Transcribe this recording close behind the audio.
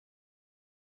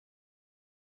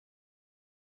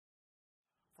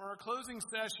For our closing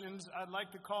sessions, I'd like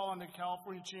to call on the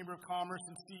California Chamber of Commerce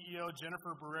and CEO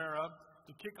Jennifer Barrera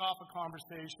to kick off a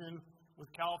conversation with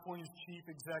California's chief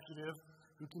executive,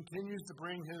 who continues to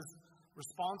bring his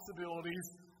responsibilities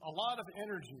a lot of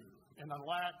energy and a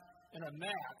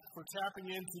knack for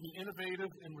tapping into the innovative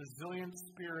and resilient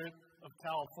spirit of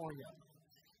California.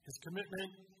 His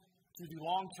commitment to the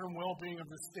long-term well-being of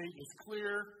the state is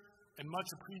clear and much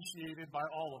appreciated by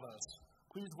all of us.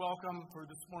 Please welcome for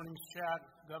this morning's chat,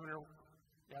 Governor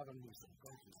Gavin Newsom.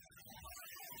 Thank you.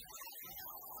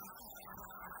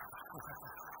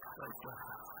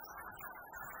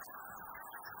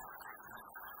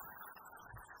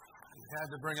 You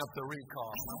had to bring up the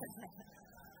recall.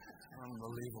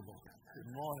 Unbelievable.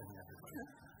 Good morning, everybody.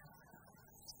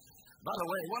 By the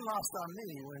way, one lost on me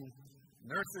when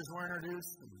nurses were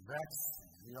introduced, and vets,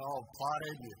 you all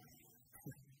applauded. You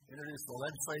introduced the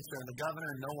legislature and the governor,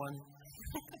 and no one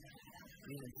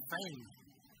even feigned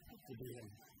to be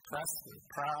impressed or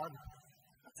proud.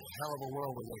 It's a hell of a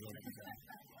world we're living in.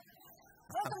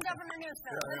 Welcome, Governor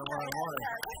Newsom. Good morning.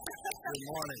 Good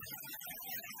morning.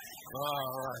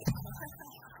 All right.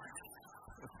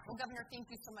 Well, Governor, thank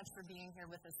you so much for being here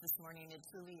with us this morning. It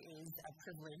truly is a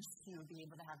privilege to be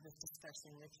able to have this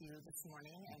discussion with you this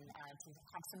morning and to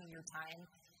have some of your time.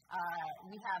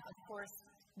 We have, of course,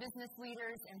 business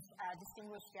leaders and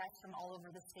distinguished guests from all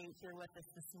over the state here with us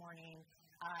this morning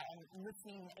and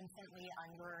listening intently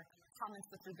on your comments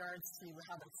with regards to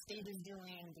how the state is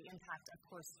doing, the impact, of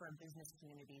course, to our business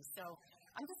community. So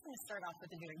I'm just going to start off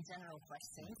with a very general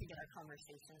question to get our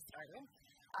conversation started.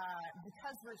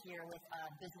 Because we're here with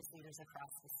business leaders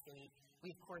across the state,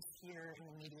 we, of course, hear in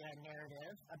the media a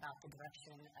narrative about the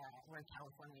direction where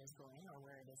California is going or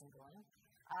where it isn't going.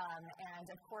 And,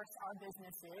 of course, our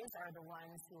businesses are the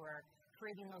ones who are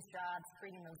creating those jobs,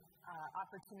 creating those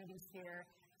opportunities here.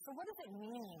 So what does it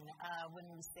mean when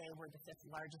we say we're the fifth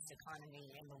largest economy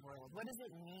in the world? What does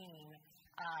it mean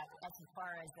as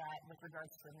far as that with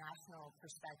regards to a national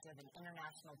perspective and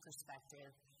international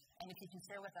perspective? And if you can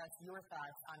share with us your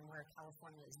thoughts on where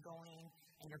California is going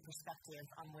and your perspective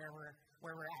on where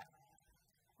we're at.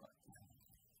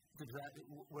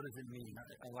 What does it mean?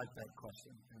 I like that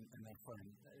question and that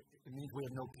frame. It means we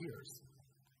have no peers.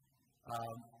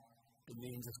 It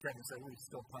means, as Kevin said, we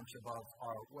still punch above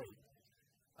our weight.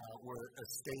 We're a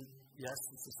state, yes,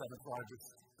 it's the seventh largest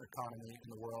economy in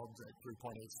the world at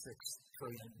 $3.86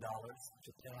 trillion.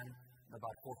 Japan,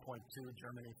 about 4.2,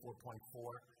 Germany, 4.4.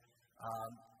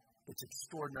 It's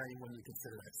extraordinary when you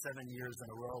consider that 7 years in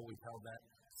a row we've held that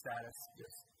status,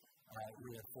 just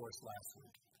reinforced last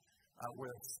week.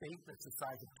 We're a state that's the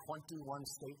size of 21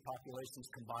 state populations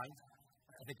combined.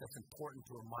 I think that's important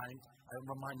to remind. I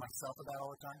remind myself of that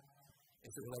all the time.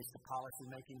 As it relates to policy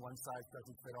making, one size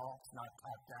doesn't fit all. It's not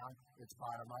top down, it's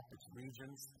bottom up, it's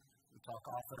regions. We talk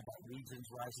often about regions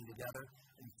rising together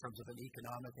in terms of an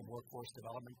economic and workforce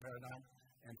development paradigm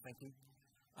and thinking.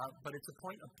 But it's a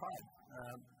point of pride.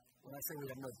 When I say we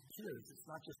have no peers, it's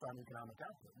not just on economic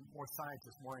output. More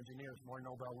scientists, more engineers, more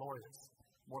Nobel laureates,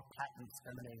 more patents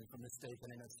emanating from the state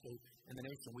than any state in the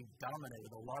nation. We dominated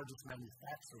the largest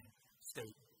manufacturing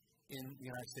state in the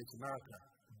United States of America,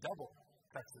 double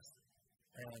Texas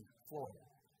and Florida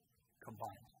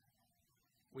combined.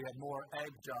 We have more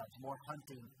ag jobs, more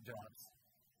hunting jobs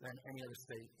than any other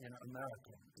state in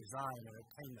America. Design,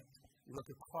 entertainment. You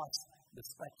look across the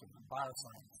spectrum of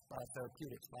bioscience,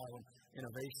 biotherapeutics,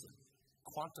 bioinnovation,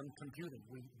 quantum computing,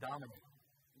 we dominate.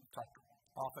 We talk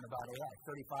often about AI.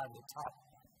 35 of the top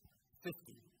 50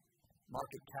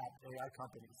 market cap AI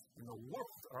companies in the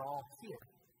world are all here,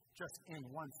 just in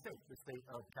one state, the state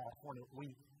of California.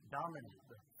 We dominate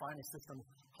the finest system of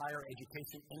higher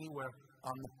education anywhere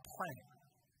on the planet,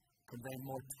 conveying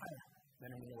more talent than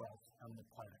anywhere else on the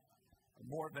planet.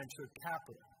 More venture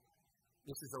capital.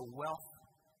 This is a wealth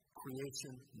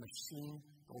creation machine,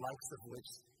 the likes of which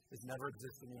has never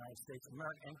existed in the United States of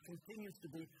America and continues to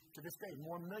be to this day.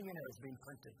 More millionaires being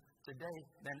printed today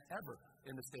than ever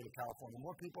in the state of California.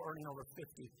 More people earning over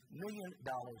 $50 million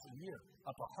a year,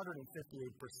 up 158%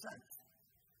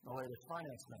 in the latest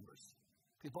finance numbers.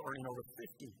 People earning over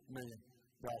 $50 million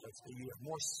a year.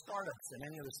 More startups than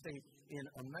any other state in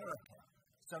America.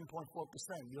 7.4%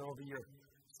 year-over-year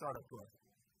startup growth.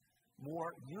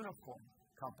 More uniform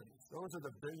companies. Those are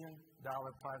the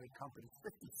billion-dollar private companies.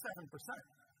 57%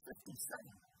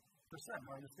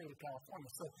 are in the state of California.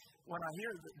 So when I hear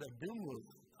the doom loop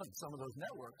of some of those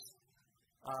networks,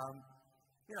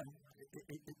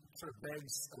 it sort of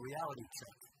begs a reality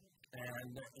check.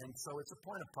 And so it's a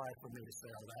point of pride for me to say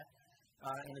all that.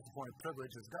 And it's a point of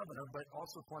privilege as governor, but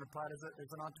also a point of pride as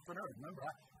an entrepreneur. Remember,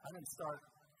 I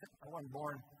wasn't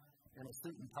born in a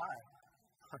suit and tie.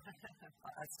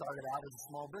 I started out as a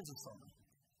small business owner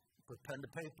with pen to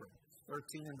paper,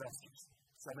 13 investors,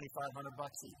 $7,500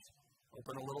 each.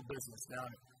 Opened a little business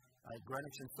down at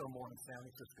Greenwich and Fillmore in San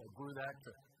Francisco. Grew that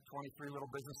to 23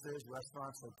 little businesses,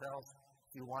 restaurants, hotels, a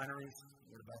few wineries,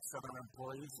 with about 700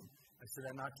 employees. And I said,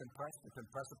 I'm not impressed. It's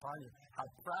impressed upon you how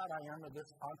proud I am of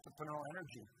this entrepreneurial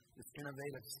energy, this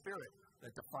innovative spirit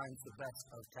that defines the best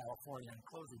of California. And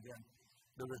close again,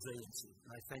 the resiliency.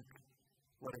 And I think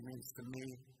what it means to me,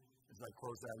 as I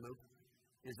close that loop,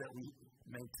 is that we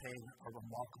maintain a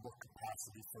remarkable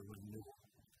capacity for renewal.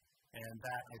 And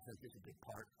that, I think, is a big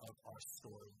part of our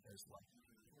story as well.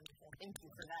 Thank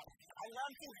you for that. I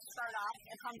love to start off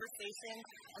a conversation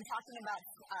on talking about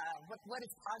what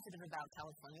is positive about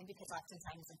California, because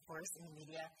oftentimes, of course, in the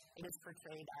media, it is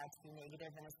portrayed to be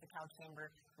negative. And as the CalChamber,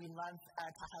 we love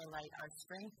to highlight our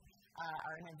strength,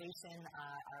 our innovation,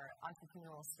 our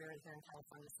entrepreneurial spirit here in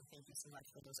California. So thank you so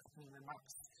much for those opening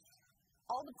remarks.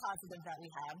 All the positive that we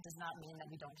have does not mean that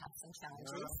we don't have some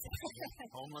challenges.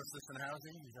 Homelessness and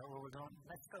housing, is that where we're going?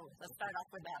 Let's go. Let's start off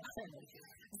with that.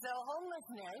 So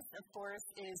homelessness, of course,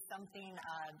 is something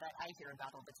that I hear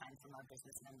about all the time from our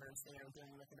business members. They are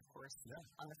dealing with it, of course,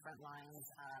 on the front lines.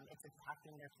 It's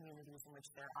impacting their communities in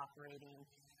which they're operating.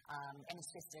 And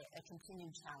it's just a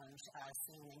continued challenge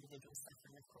seeing individuals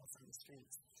suffering, of course, on the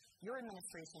streets. Your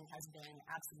administration has been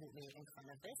absolutely in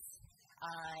front of this.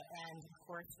 And, of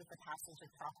course, with the passage of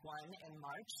Prop 1 in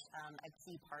March, a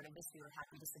key part of this, we were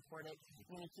happy to support it.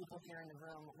 Many people here in the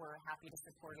room were happy to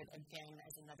support it, again,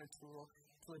 as another tool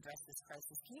to address this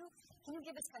crisis. Can you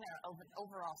give us kind of an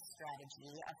overall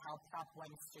strategy of how Prop 1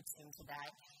 fits into that?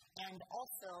 And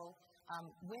also,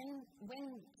 when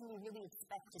can we really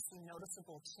expect to see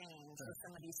noticeable change with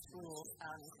some of these tools,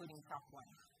 including Prop 1?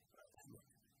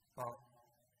 Well,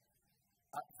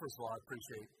 first of all, I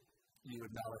appreciate you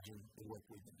acknowledging the work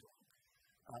we've been doing.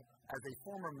 As a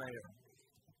former mayor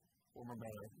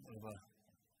of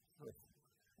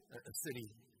a city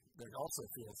that also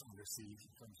feels under siege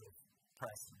in terms of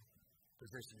press and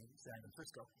positioning in San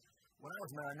Francisco, when I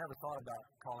was mayor, I never thought about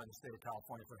calling the state of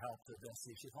California for help to address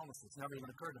the issue of homelessness. It never even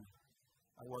occurred to me.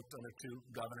 I worked under 2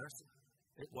 governors.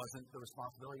 It wasn't the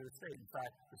responsibility of the state. In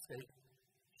fact, the state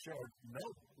showed no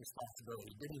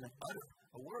responsibility, didn't even utter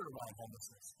a word around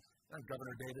homelessness. And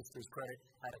Governor Davis, to his credit,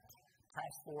 had a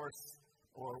task force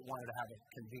or wanted to have it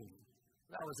convened.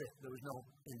 That was it. There was no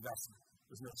investment.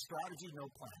 There was no strategy, no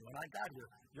plan. When I got here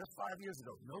just 5 years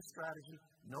ago, no strategy,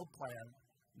 no plan,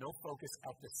 no focus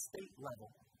at the state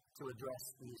level to address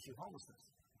the issue of homelessness.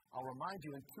 I'll remind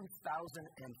you, in 2005,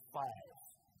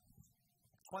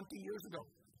 20 years ago,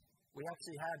 we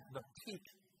actually had the peak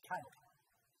count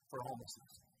for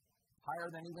homelessness,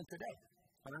 higher than even today,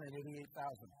 188,000.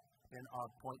 In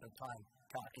our point of time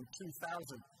count. In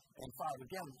 2005,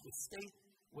 again, the state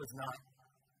was not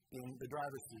in the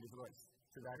driver's seat as it relates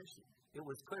to that issue. It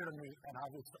was clear to me and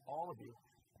obvious to all of you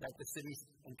that the cities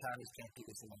and counties can't do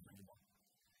this alone anymore.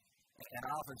 And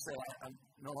I often say I'm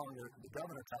no longer the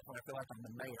governor of California, I feel like I'm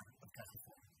the mayor of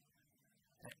California.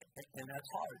 And that's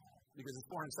hard because it's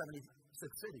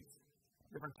 476 cities,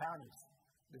 different counties,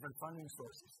 different funding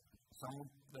sources.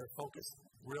 Some that are focused,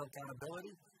 real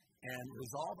accountability, and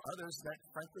resolve, others that,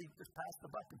 frankly, just pass the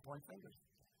buck and point fingers.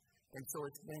 And so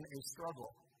it's been a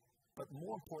struggle. But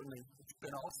more importantly, it's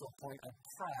been also a point of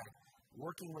pride,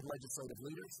 working with legislative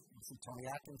leaders, you see Tony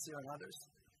Atkins here and others,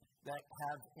 that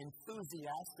have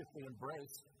enthusiastically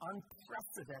embraced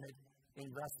unprecedented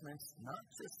investments, not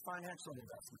just financial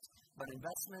investments, but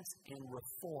investments in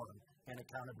reform and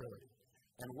accountability.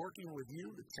 And working with you,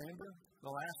 the Chamber,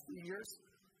 the last few years,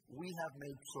 we have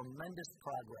made tremendous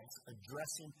progress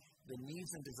addressing the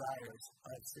needs and desires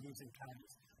of cities and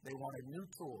counties. They wanted new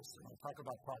tools, and I'll talk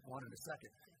about Prop 1 in a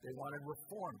second. They wanted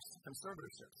reforms,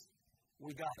 conservatorships.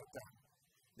 We got it done.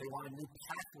 They wanted new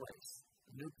pathways,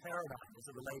 a new paradigm as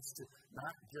it relates to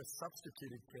not just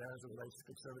substituted care as it relates to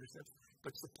conservatorships,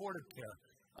 but supportive care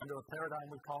under a paradigm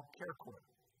we call CareCourt.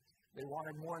 They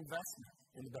wanted more investment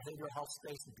in the behavioral health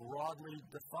space broadly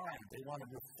defined. They wanted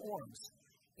reforms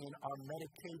in our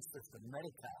Medicaid system,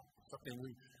 Medi-Cal, something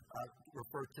we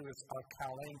refer to as our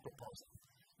CalAIM proposal.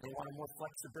 They wanted more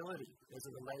flexibility as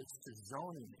it relates to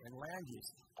zoning and land use,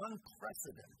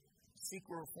 unprecedented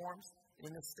CEQA reforms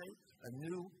in the state, a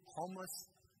new homeless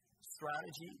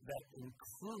strategy that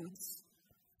includes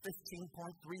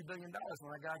 $15.3 billion.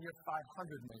 When I got here,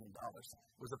 $500 million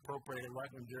was appropriated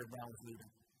right when Jared Brown was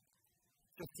leaving.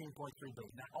 $15.3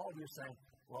 billion. Now, all of you are saying,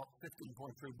 well,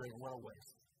 $15.3 billion, what a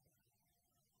waste.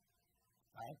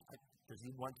 Right? Because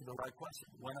you went to the right question.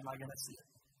 When am I going to see it?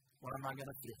 When am I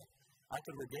going to feel it? I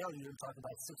could regale you and talk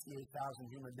about 68,000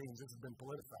 human beings. This has been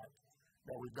politicized,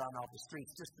 that we've gotten off the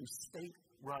streets just through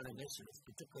state-run initiatives,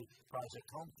 particularly Project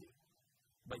Homeview.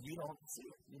 But you don't see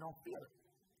it. You don't feel it.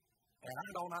 And I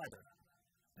don't either.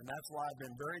 And that's why I've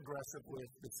been very aggressive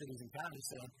with the cities and counties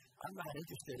saying, I'm not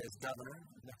interested as governor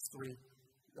in the next 3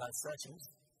 sessions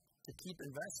to keep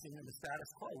investing in the status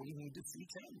quo. We need to see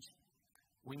change.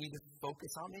 We need to focus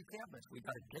on the encampments. We've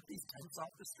got to get these tents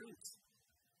off the streets.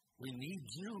 We need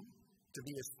you to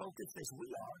be as focused as we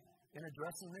are in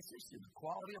addressing this issue, the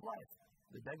quality of life,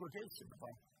 the degradation of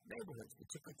our neighborhoods,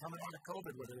 particularly coming out of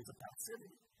COVID where there is a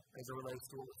passivity as it relates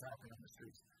to what was happening on the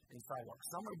streets and sidewalks.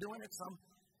 Some are doing it, some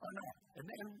are not. And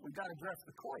then we've got to address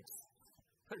the courts.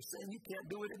 They're saying you can't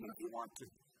do it even if you want to.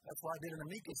 That's why I did an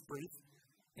amicus brief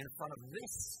in front of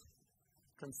this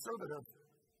conservative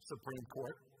Supreme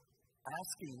Court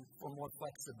asking for more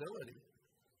flexibility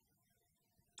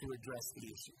to address the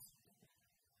issues.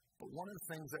 But one of the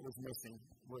things that was missing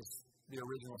was the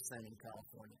original sin in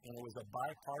California, and it was a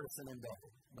bipartisan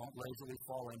endeavor. Don't lazily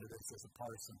fall into this as a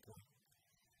partisan point.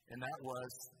 And that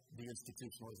was the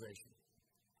institutionalization.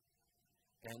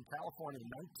 And in California, in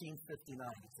 1959,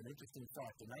 it's an interesting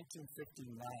fact, in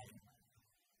 1959,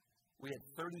 we had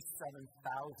 37,000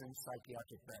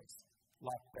 psychiatric beds,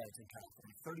 locked beds in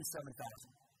California,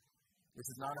 37,000. This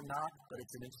is not a knock, but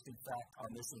it's an interesting fact on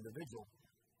this individual.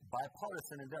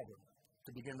 Bipartisan endeavor to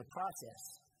begin the process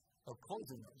of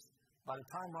closing those. By the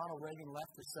time Ronald Reagan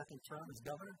left his second term as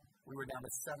governor, we were down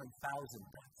to 7,000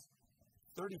 beds.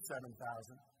 37,000,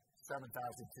 7,000.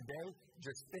 Today,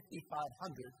 just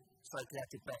 5,500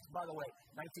 psychiatric beds. By the way,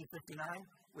 1959,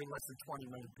 we had less than 20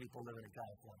 million people living in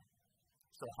California.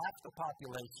 So half the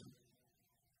population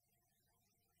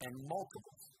and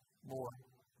multiples more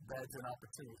beds and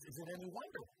opportunities. Is it any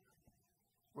wonder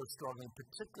we're struggling,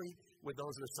 particularly with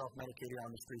those who are self-medicated on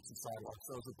the streets and sidewalks,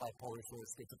 those with bipolar disorder,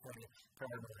 schizophrenia,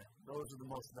 paranoia. Those are the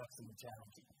most vexing and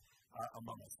challenging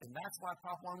among us. And that's why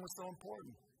Prop 1 was so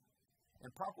important. And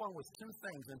Prop 1 was 2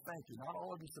 things, and thank you. Not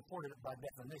all of you supported it by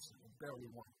definition. It barely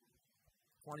won.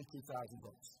 22,000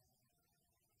 votes.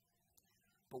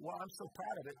 But while I'm so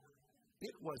proud of it,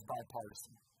 it was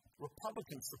bipartisan.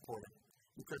 Republicans supported it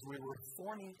because we were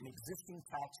reforming an existing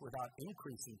tax without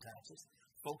increasing taxes,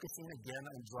 focusing again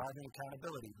on driving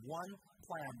accountability. One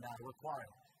plan now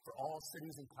required for all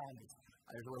cities and counties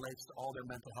as it relates to all their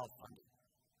mental health funding.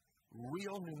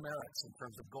 Real numerics in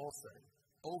terms of goal setting,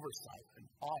 oversight, and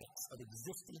audits of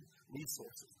existing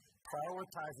resources,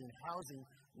 prioritizing housing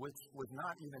which was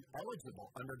not even eligible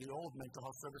under the old Mental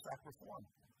Health Service Act reform,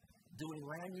 doing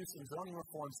land use and zoning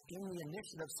reforms in the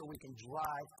initiative so we can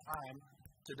drive time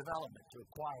to development, to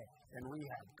acquire and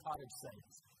rehab, cottage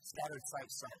sites, scattered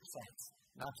sites,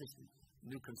 not just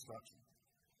new construction.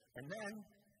 And then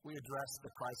we address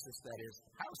the crisis that is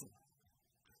housing.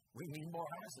 We need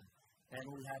more housing, and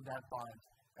we have that bond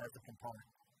as a component.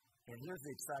 And here's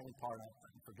the exciting part of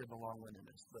it. Forgive the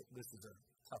long-windedness, but this is a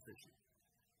tough issue.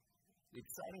 The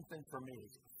exciting thing for me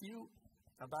is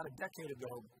about a decade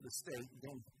ago, the state,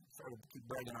 again, started to keep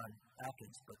bragging on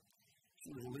Atkins, but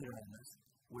she was a leader on this,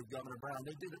 with Governor Brown.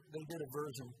 They did a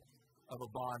version of a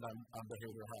bond on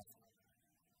behavioral health.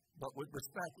 But with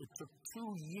respect, it took 2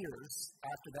 years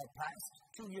after that passed,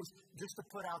 2 years just to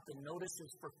put out the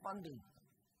notices for funding.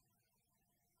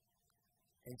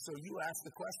 And so you ask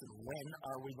the question, when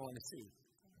are we going to see?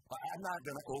 Well, I'm not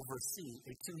going to oversee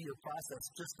a 2-year process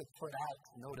just to put out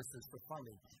notices for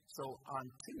funding. So on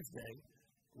Tuesday,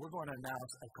 we're going to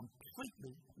announce a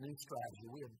completely new strategy.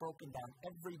 We have broken down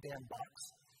every damn box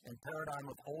and paradigm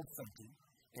of old thinking,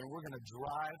 and we're going to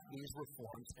drive these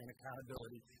reforms and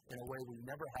accountability in a way we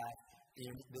never have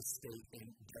in this state in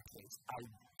decades. I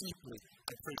deeply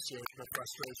appreciate the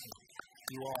frustration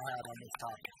you all have on this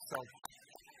topic. So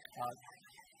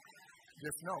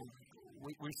just know,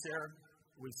 we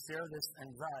share this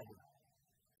anxiety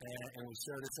and we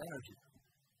share this energy.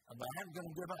 But I'm not going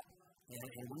to give up.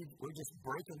 And we're just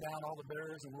breaking down all the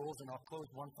barriers and rules, and I'll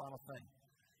close one final thing.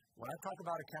 When I talk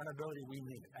about accountability, we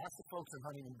mean it. Ask the folks in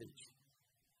Huntington Beach.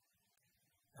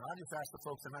 And I just ask the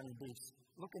folks in Huntington Beach,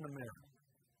 look in the mirror.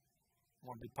 You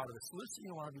want to be part of the solution,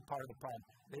 you want to be part of the problem.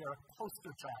 They are a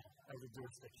poster child as a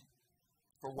jurisdiction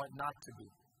for what not to be.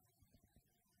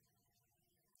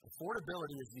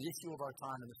 Affordability is the issue of our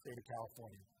time in the state of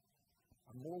California.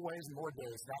 In more ways and more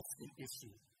days, that's the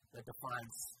issue that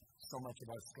defines so much of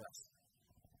our stress.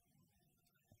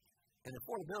 And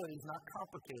affordability is not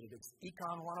complicated. It's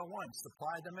Econ 101,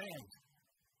 supply-demand.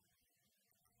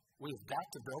 We've got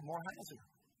to build more housing.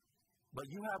 But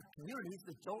you have communities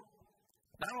that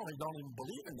not only don't even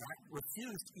believe in that,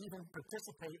 refuse to even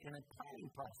participate in a planning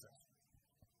process.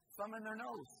 Thumb in their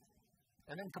nose.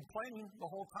 and then complaining the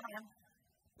whole time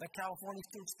that California is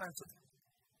too expensive.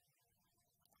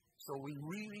 So we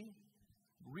really,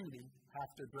 really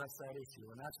have to address that issue,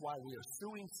 and that's why we are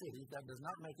suing cities. That does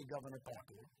not make a governor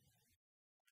popular.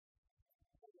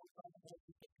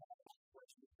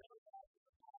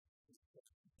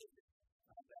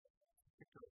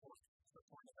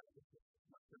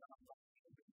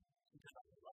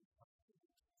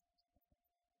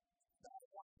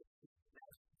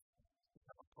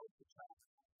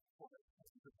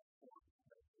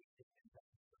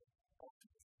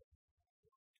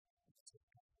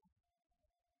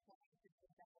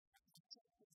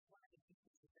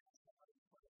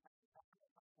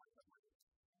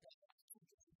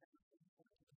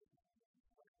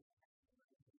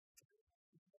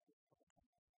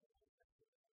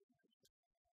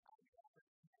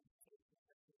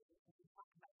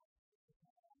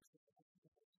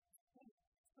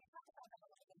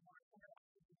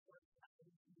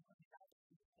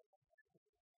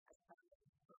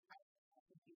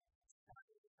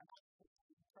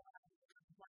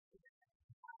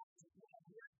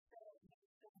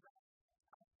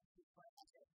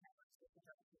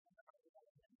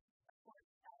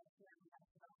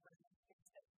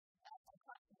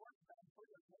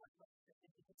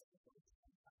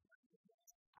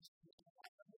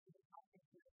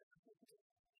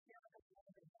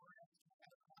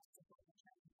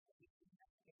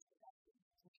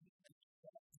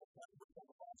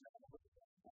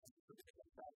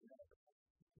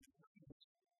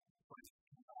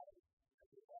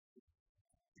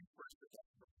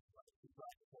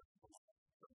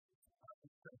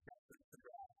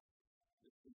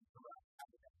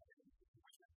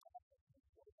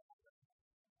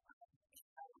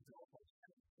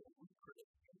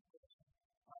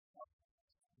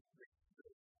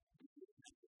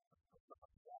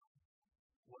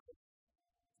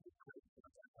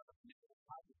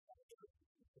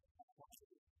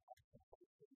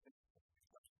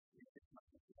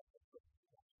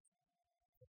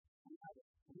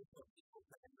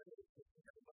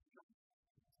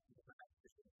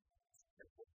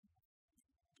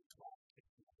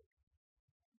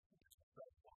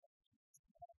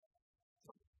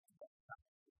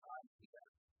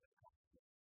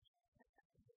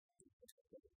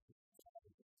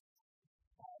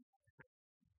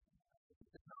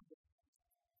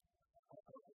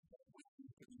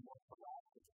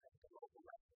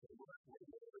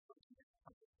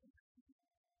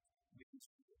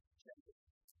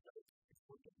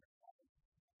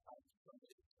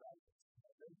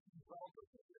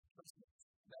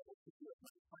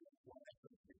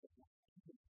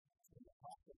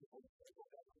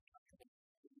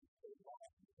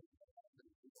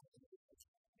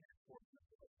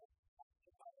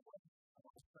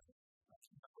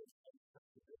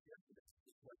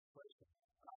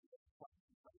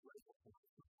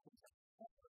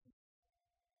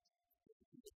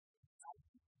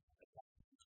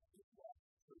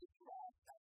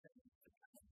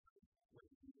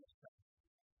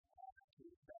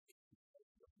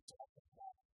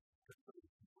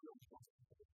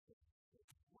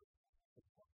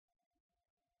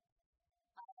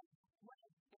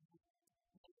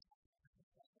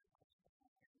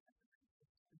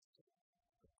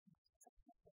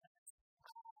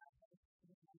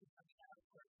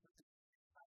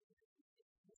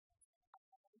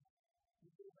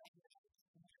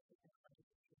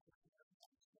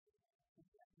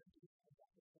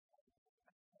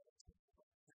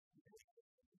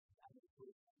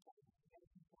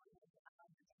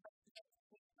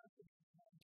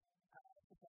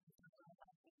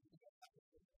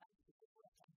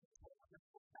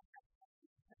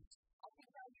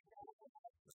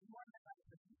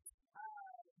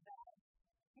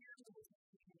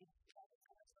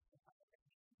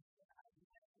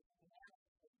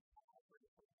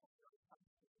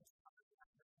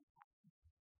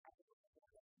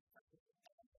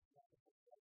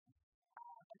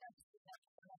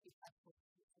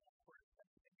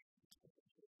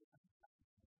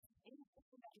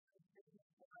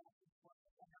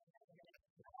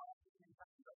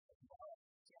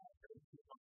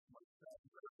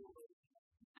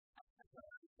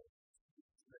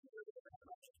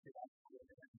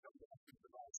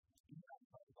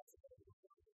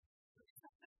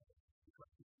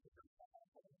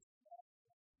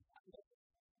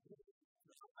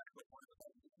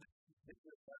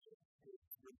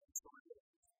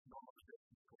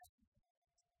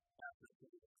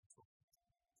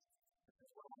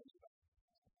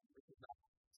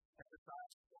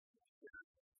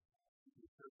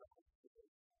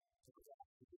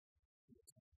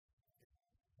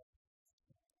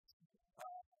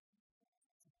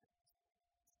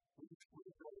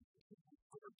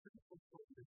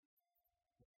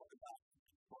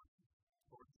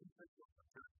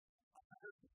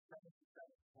 Thank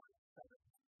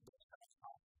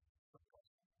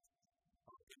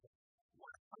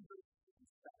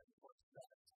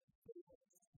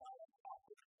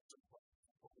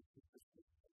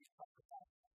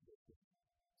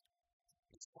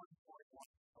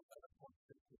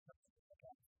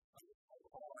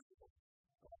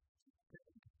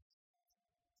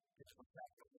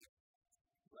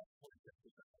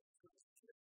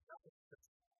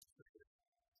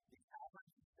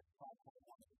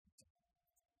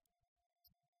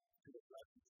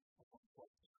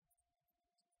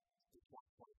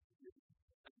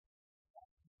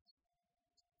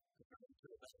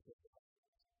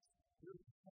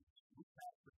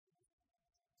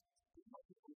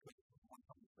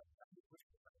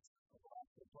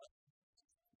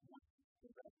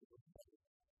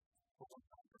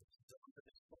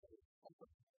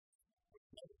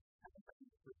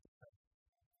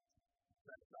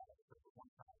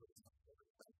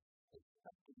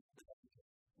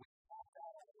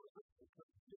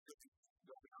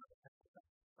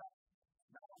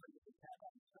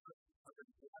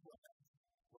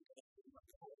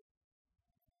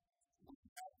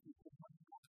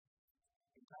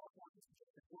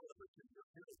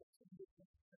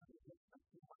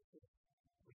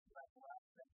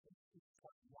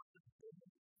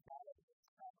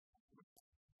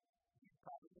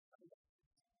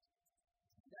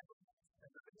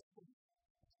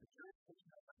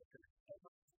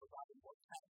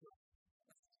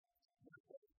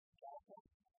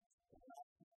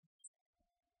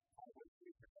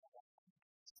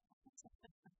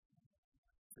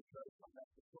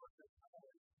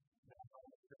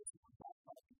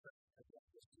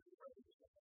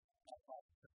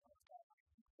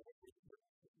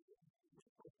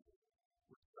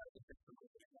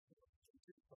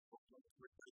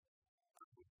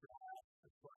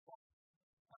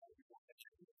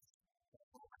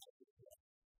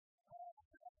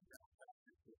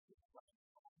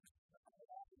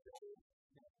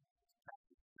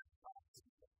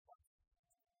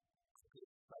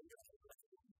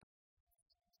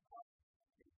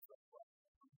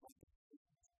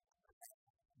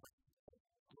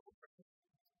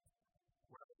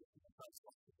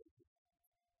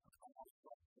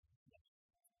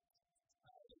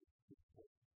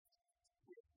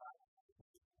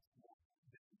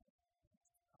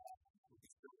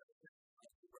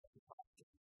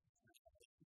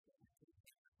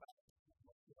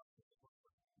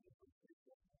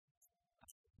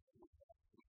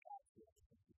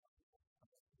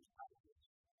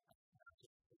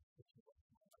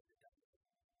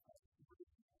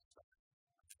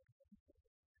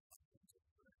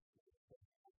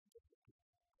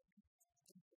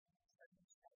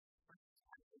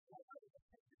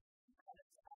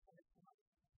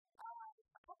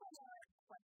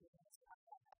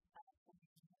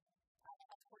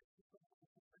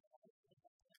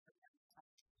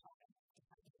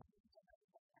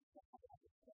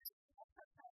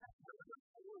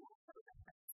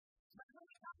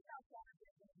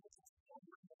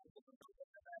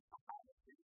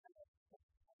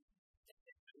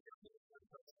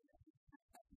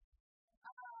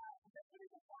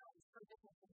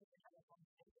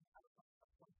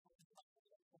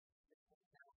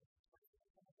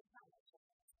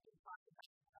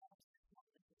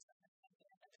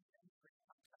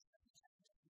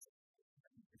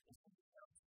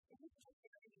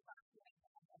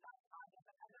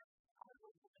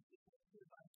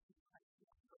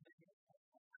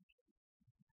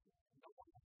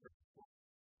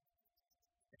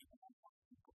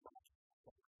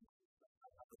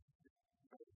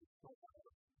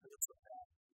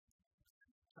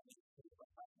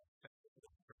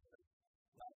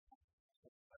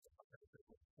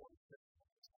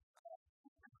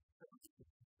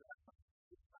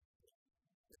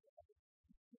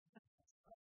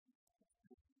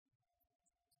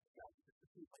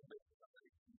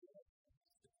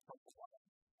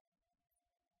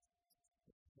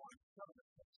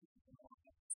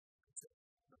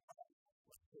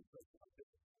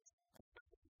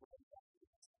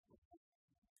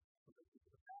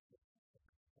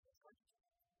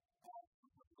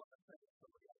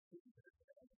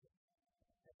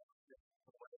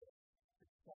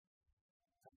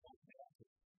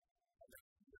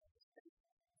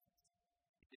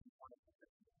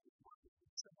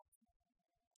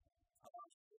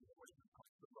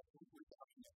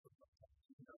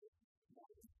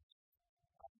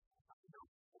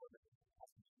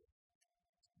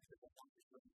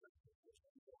you.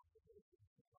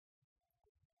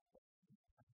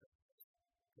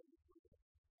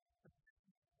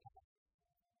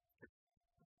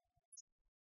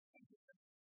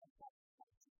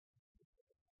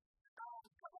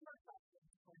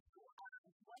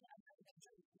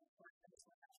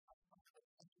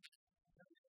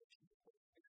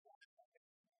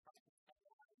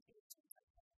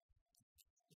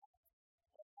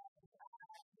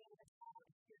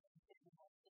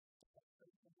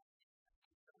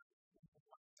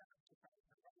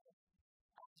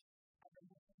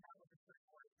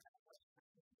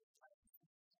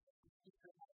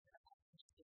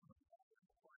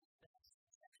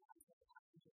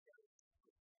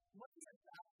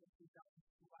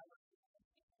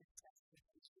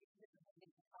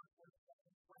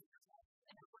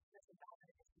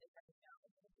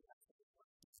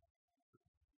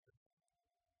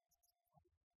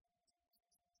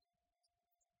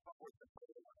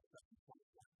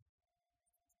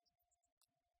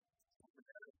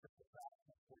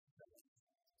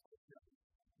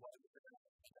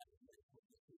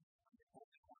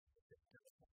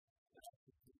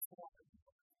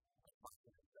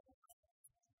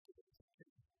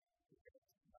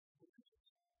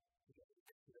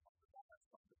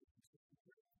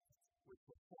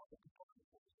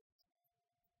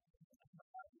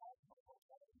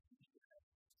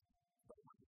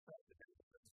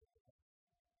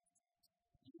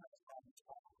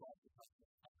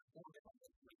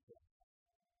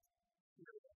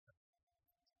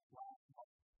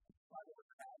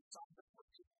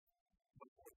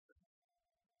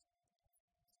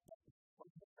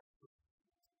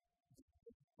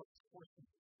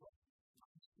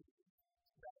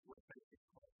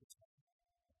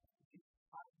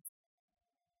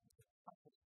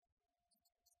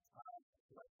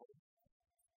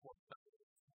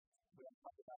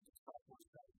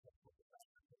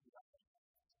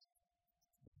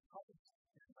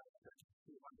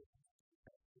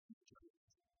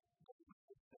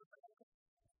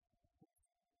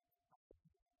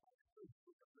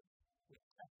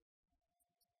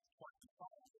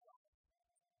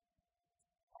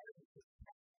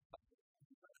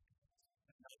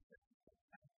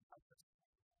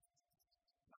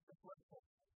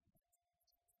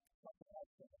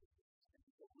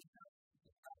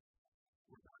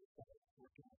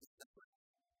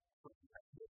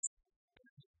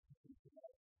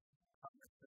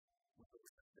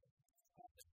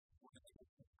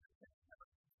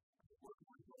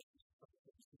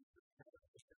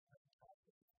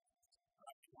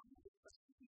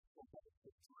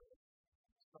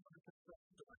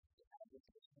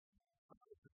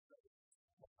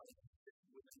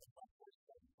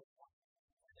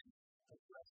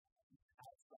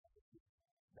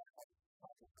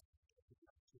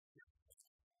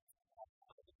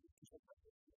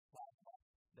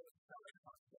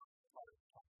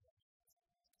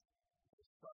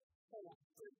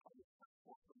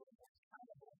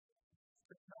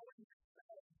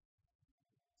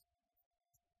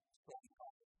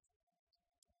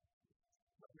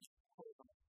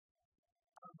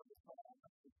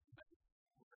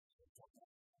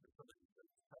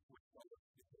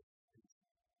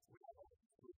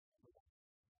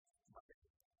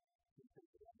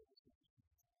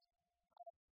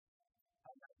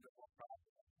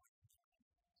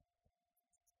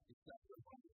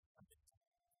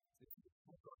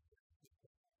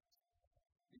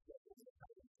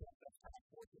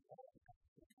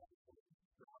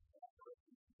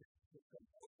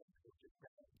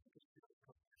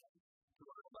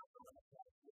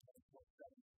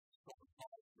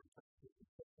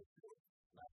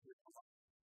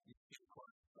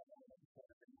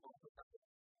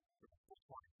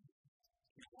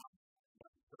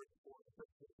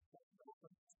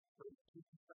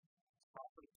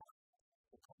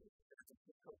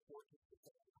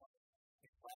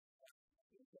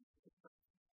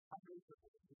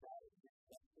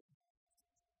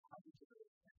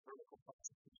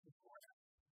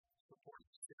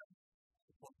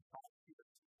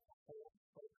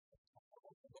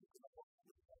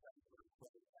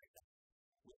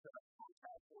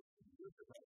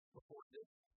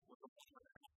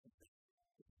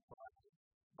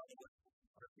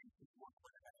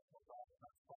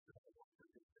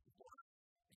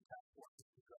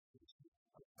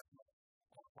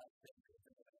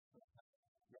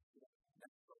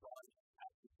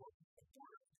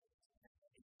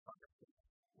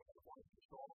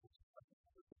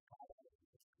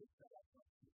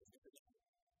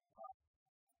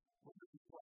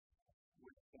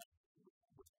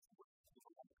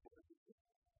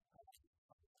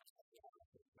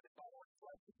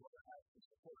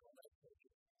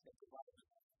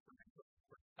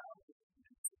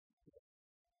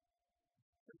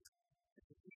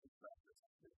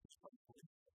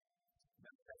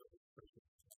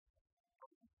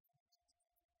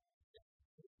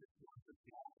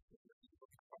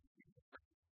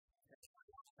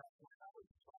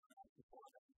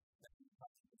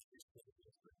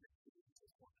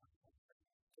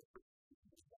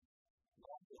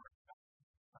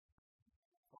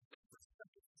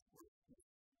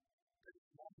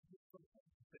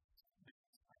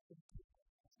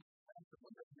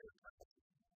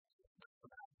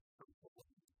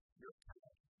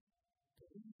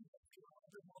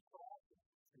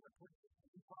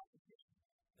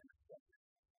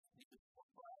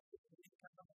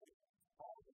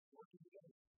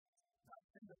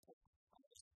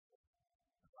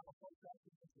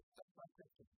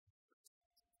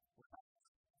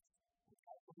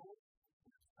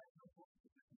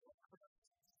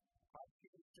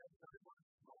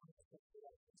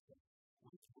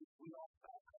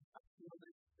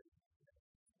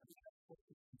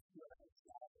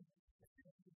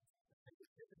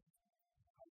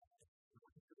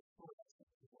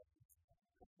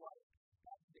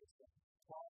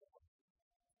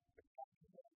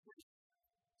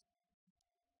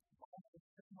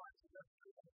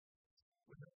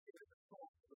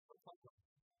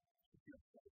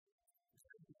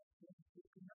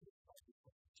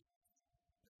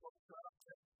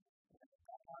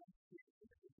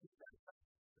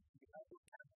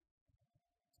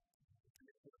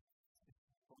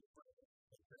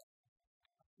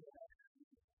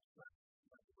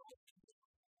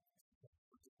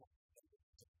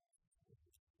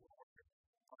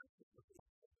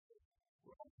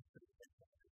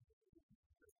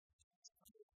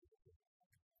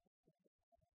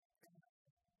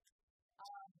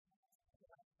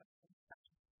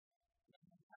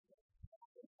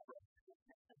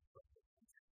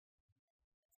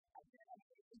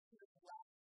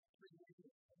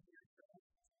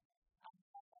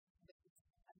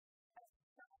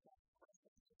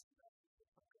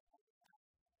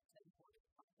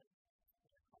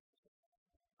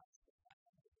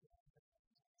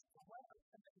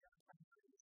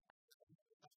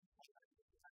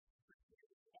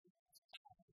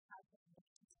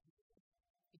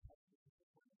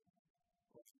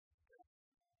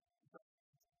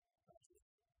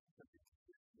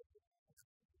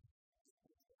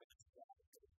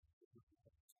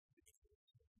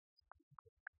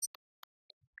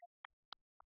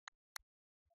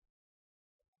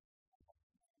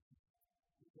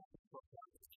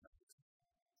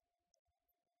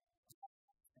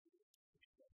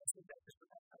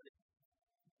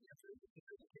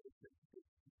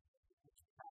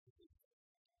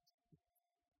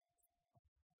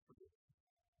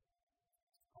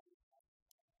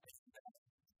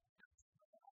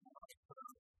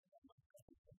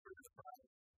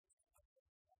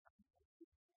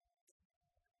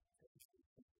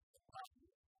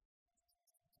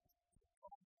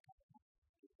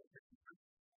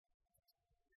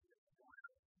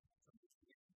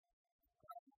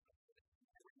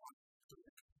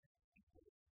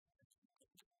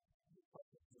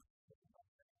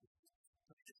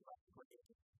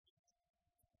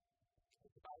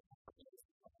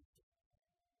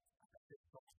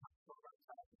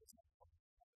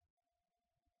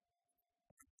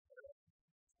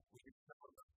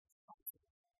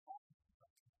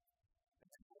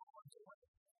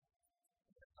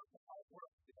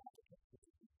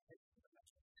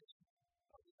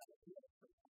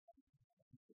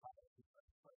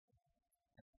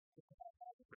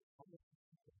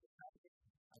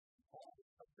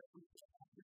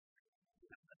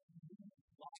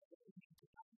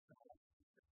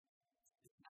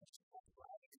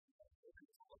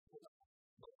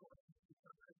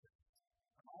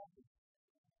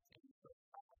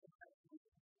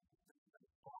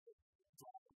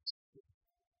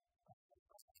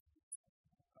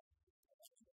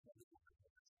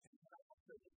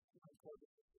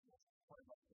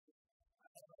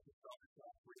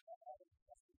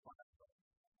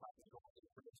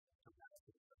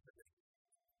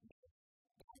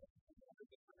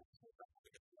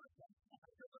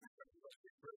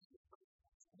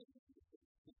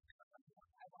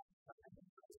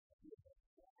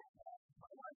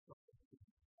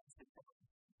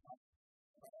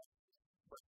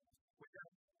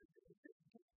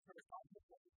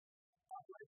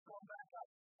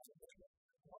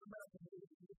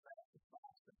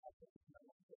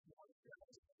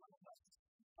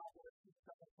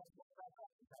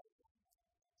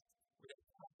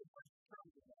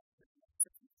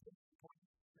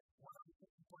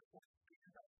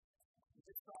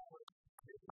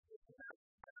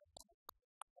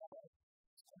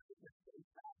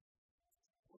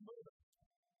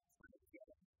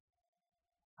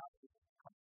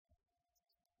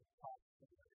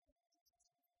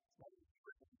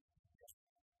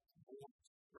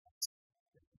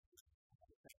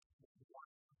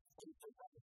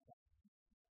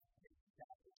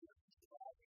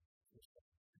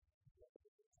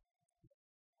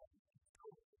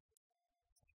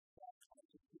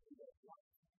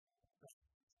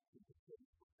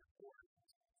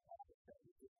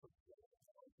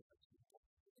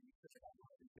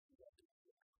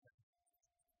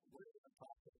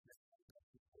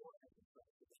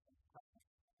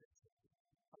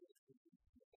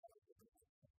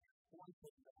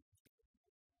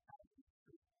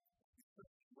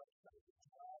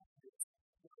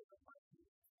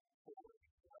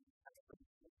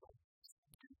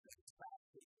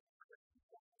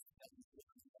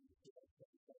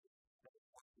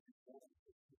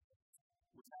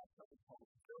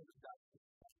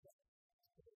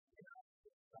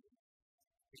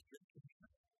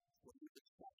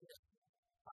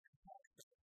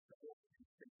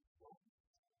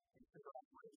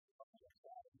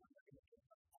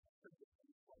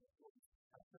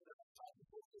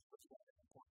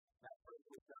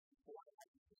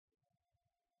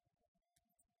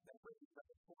 That brings us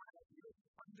 4.5 years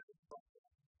under